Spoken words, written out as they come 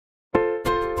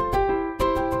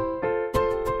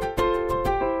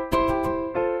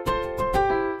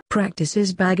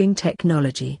Practices bagging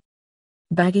technology.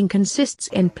 Bagging consists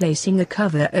in placing a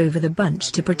cover over the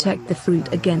bunch to protect the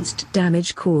fruit against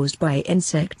damage caused by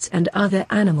insects and other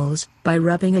animals, by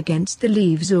rubbing against the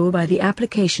leaves or by the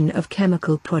application of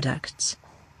chemical products.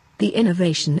 The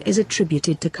innovation is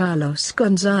attributed to Carlos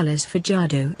González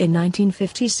Fajardo in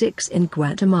 1956 in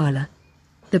Guatemala.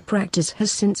 The practice has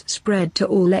since spread to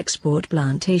all export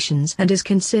plantations and is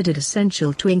considered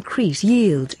essential to increase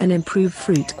yield and improve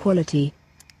fruit quality.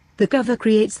 The cover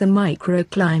creates the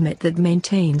microclimate that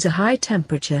maintains a high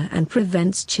temperature and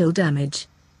prevents chill damage.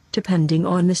 Depending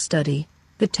on the study,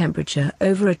 the temperature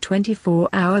over a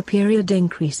 24-hour period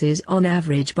increases on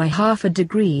average by half a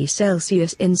degree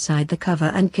Celsius inside the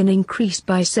cover and can increase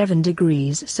by 7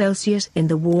 degrees Celsius in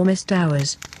the warmest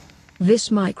hours. This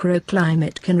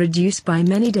microclimate can reduce by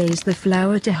many days the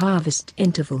flower to harvest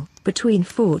interval, between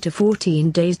 4 to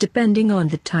 14 days depending on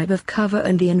the type of cover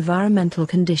and the environmental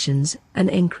conditions, and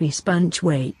increase bunch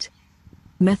weight.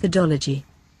 Methodology.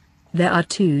 There are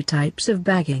two types of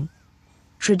bagging.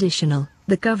 Traditional,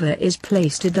 the cover is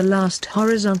placed at the last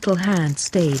horizontal hand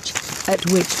stage, at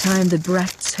which time the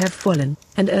bracts have fallen,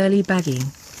 and early bagging,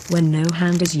 when no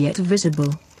hand is yet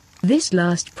visible. This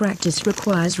last practice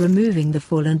requires removing the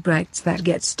fallen bracts that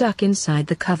get stuck inside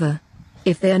the cover.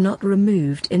 If they are not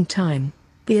removed in time,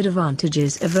 the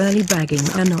advantages of early bagging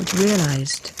are not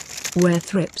realized. Where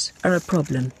thrips are a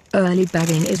problem, early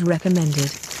bagging is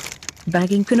recommended.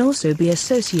 Bagging can also be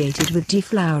associated with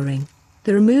deflowering,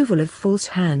 the removal of false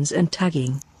hands and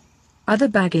tagging. Other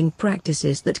bagging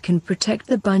practices that can protect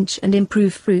the bunch and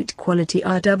improve fruit quality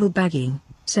are double bagging,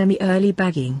 semi-early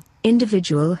bagging,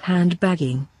 individual hand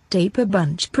bagging, taper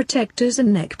bunch protectors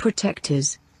and neck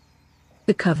protectors.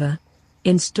 The cover.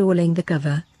 Installing the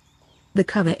cover. The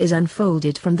cover is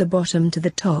unfolded from the bottom to the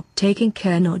top, taking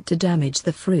care not to damage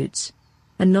the fruits.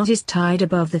 A knot is tied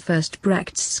above the first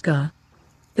bract's scar.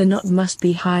 The knot must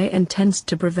be high and tense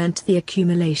to prevent the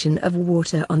accumulation of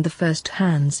water on the first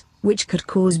hands, which could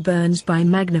cause burns by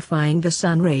magnifying the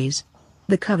sun rays.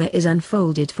 The cover is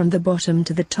unfolded from the bottom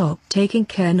to the top, taking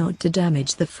care not to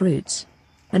damage the fruits.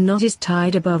 A knot is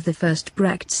tied above the first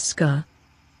bract's scar.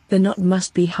 The knot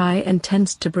must be high and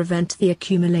tense to prevent the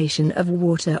accumulation of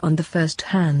water on the first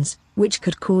hands, which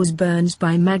could cause burns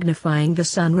by magnifying the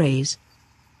sun rays.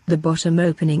 The bottom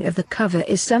opening of the cover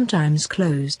is sometimes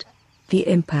closed. The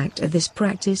impact of this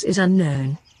practice is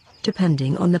unknown.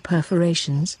 Depending on the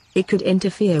perforations, it could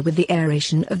interfere with the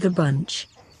aeration of the bunch.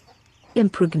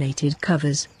 Impregnated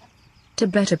covers. To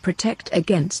better protect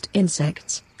against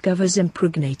insects, covers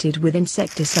impregnated with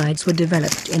insecticides were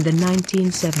developed in the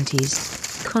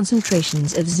 1970s.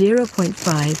 Concentrations of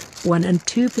 0.5, 1 and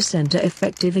 2% are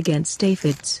effective against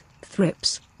aphids,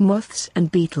 thrips, moths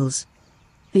and beetles.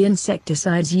 The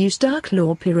insecticides used are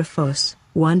chlorpyrifos,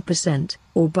 1%,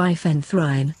 or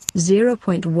bifenthrin,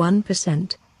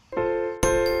 0.1%,